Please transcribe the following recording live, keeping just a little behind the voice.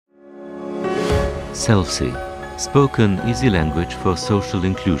SELSI, spoken easy language for social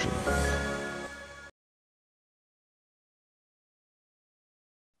inclusion.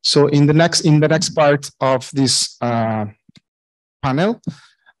 So in the next part of this panel,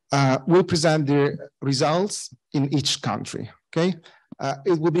 we'll present the results in each country. Okay,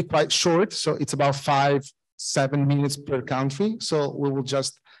 it will be quite short, so it's about 5-7 minutes per country. So we will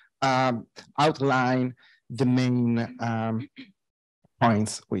just outline the main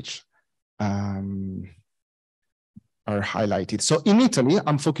points which are highlighted. So in Italy,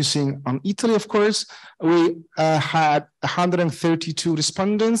 I'm focusing on Italy, of course. We had 132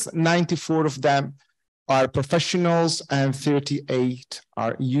 respondents, 94 of them are professionals and 38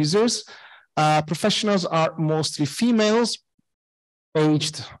 are users. Professionals are mostly females,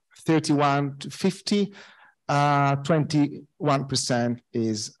 aged 31 to 50. 21%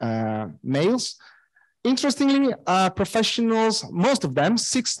 is males. Interestingly, professionals, most of them,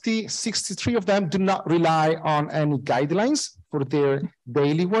 63 of them, do not rely on any guidelines for their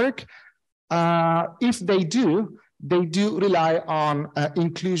daily work. If they do rely on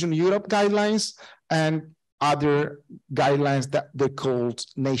Inclusion Europe guidelines and other guidelines that they called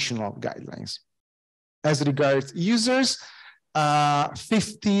national guidelines. As regards users,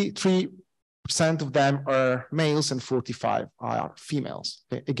 53% of them are males and 45 are females.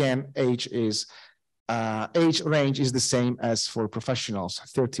 Again, age range is the same as for professionals,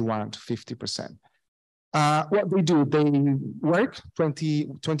 31 to 50%. What they do, they work,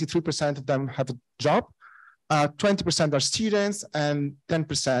 23% of them have a job, 20% are students, and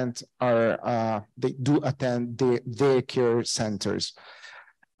 10% are, they do attend the daycare centers.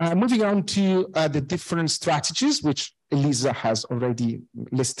 Moving on to the different strategies, which Elisa has already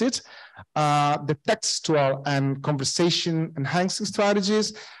listed. The textual and conversation enhancing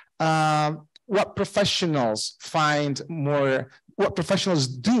strategies. What professionals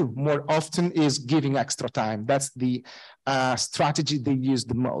do more often is giving extra time. That's the strategy they use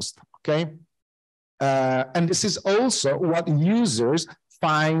the most, okay? And this is also what users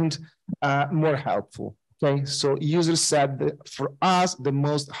find more helpful, okay? So users said that for us, the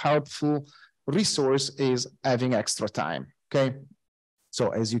most helpful resource is having extra time, okay? So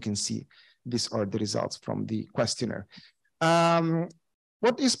as you can see, these are the results from the questionnaire.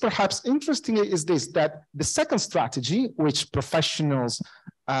 What is perhaps interesting is this, that the second strategy, which professionals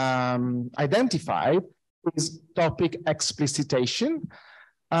identified, is topic explicitation.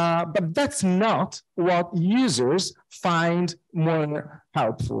 But that's not what users find more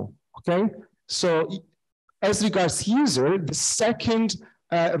helpful, okay? So as regards user, the second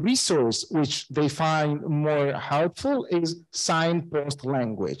resource which they find more helpful is signpost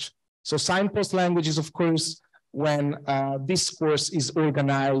language. So signpost language is, of course, when discourse is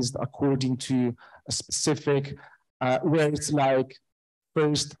organized according to a specific words like,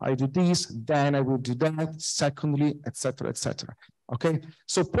 first I do this, then I will do that, secondly, etc., etc. Okay,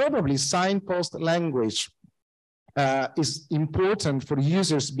 so probably signpost language is important for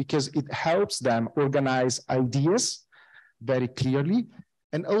users because it helps them organize ideas very clearly.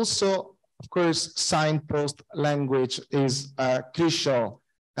 And also, of course, signpost language is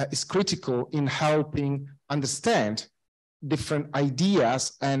is critical in helping understand different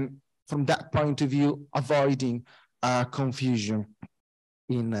ideas and from that point of view, avoiding confusion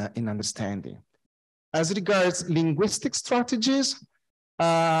in understanding. As regards linguistic strategies,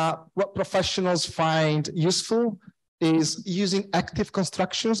 what professionals find useful is using active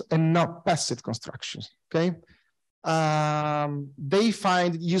constructions and not passive constructions, okay? They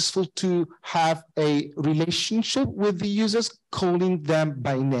find it useful to have a relationship with the users, calling them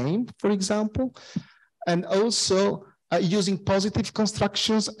by name, for example, and also using positive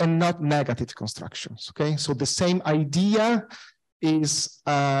constructions and not negative constructions, okay? So the same idea is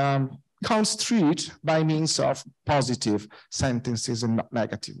construed by means of positive sentences and not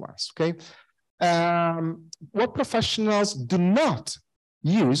negative ones, okay? What professionals do not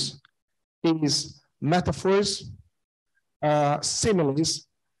use is metaphors, similes,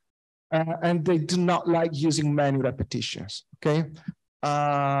 and they do not like using many repetitions, okay?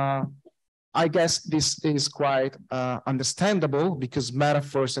 I guess this is quite understandable because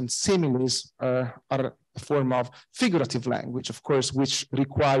metaphors and similes are a form of figurative language, of course, which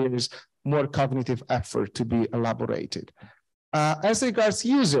requires more cognitive effort to be elaborated. As regards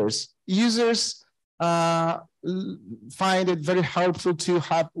users find it very helpful to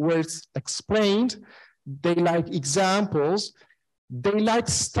have words explained. They like examples. They like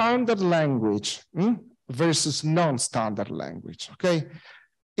standard language versus non-standard language, okay?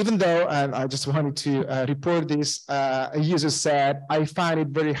 Even though, and I just wanted to report this, a user said, I find it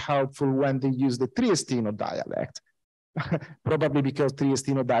very helpful when they use the Triestino dialect. probably because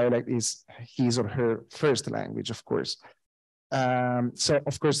Triestino dialect is his or her first language, of course. So,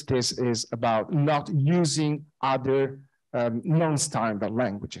 of course, this is about not using other non-standard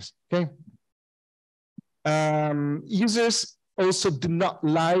languages, okay? Users also do not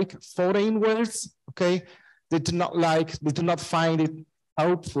like foreign words, okay? They do not find it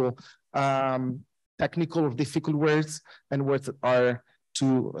helpful, technical or difficult words and words that are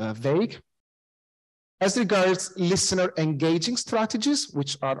too vague. As regards listener engaging strategies,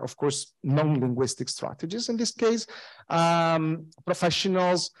 which are, of course, non-linguistic strategies in this case,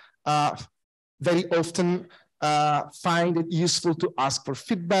 professionals very often find it useful to ask for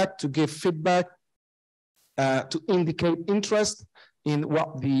feedback, to give feedback, to indicate interest in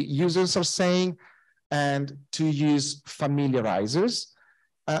what the users are saying, and to use familiarizers.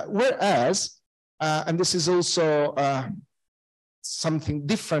 Whereas, and this is also something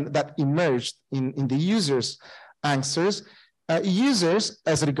different that emerged in the users' answers, users,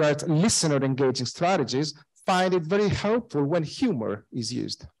 as regards listener engaging strategies, find it very helpful when humor is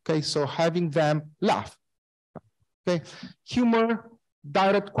used, okay? So having them laugh, okay? Humor,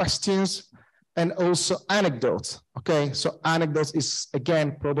 direct questions, and also anecdotes, okay? So anecdotes is,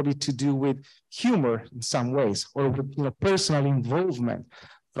 again, probably to do with humor in some ways, or with personal involvement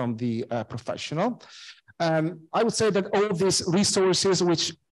from the professional. I would say that all these resources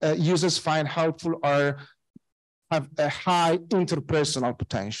which users find helpful have a high interpersonal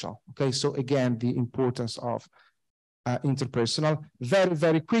potential. Okay, so again, the importance of interpersonal. Very,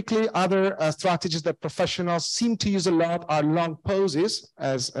 very quickly, other strategies that professionals seem to use a lot are long pauses,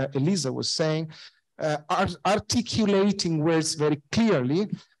 as Elisa was saying, articulating words very clearly,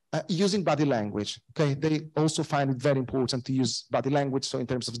 using body language, okay? They also find it very important to use body language, so in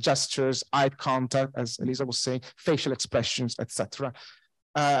terms of gestures, eye contact, as Elisa was saying, facial expressions, etc.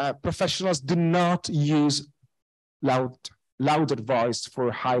 Professionals do not use louder voice for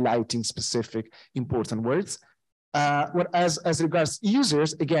highlighting specific important words. Whereas as regards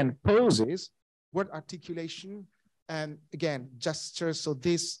users, again, poses, word articulation, and again, gestures. So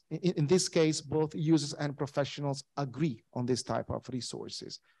this, in this case, both users and professionals agree on this type of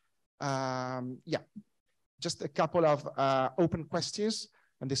resources. Yeah, just a couple of open questions,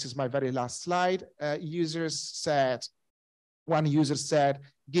 and this is my very last slide. One user said,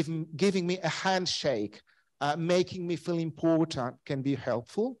 giving me a handshake, making me feel important can be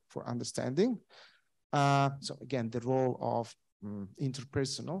helpful for understanding. So again, the role of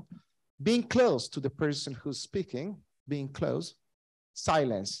interpersonal. Being close to the person who's speaking, being close.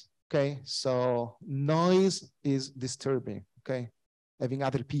 Silence, okay? So noise is disturbing, okay? Having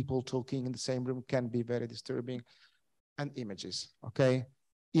other people talking in the same room can be very disturbing. And images, okay?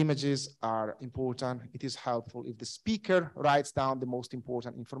 Images are important. It is helpful if the speaker writes down the most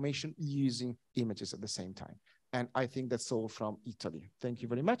important information using images at the same time. And I think that's all from Italy. Thank you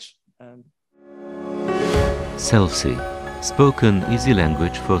very much. And SELSI, Spoken Easy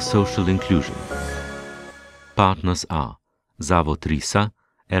Language for Social Inclusion. Partners are Zavod RISA,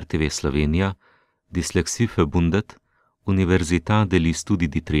 RTV Slovenija, Dyslexieverbundet, Università degli Studi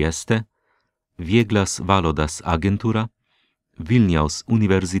di Trieste, Vieglas Valodas Agentura, Vilnius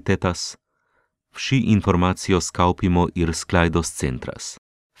Universitetas, Vsi informacijos kaupimo ir sklaidos centras.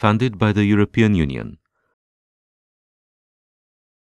 Funded by the European Union.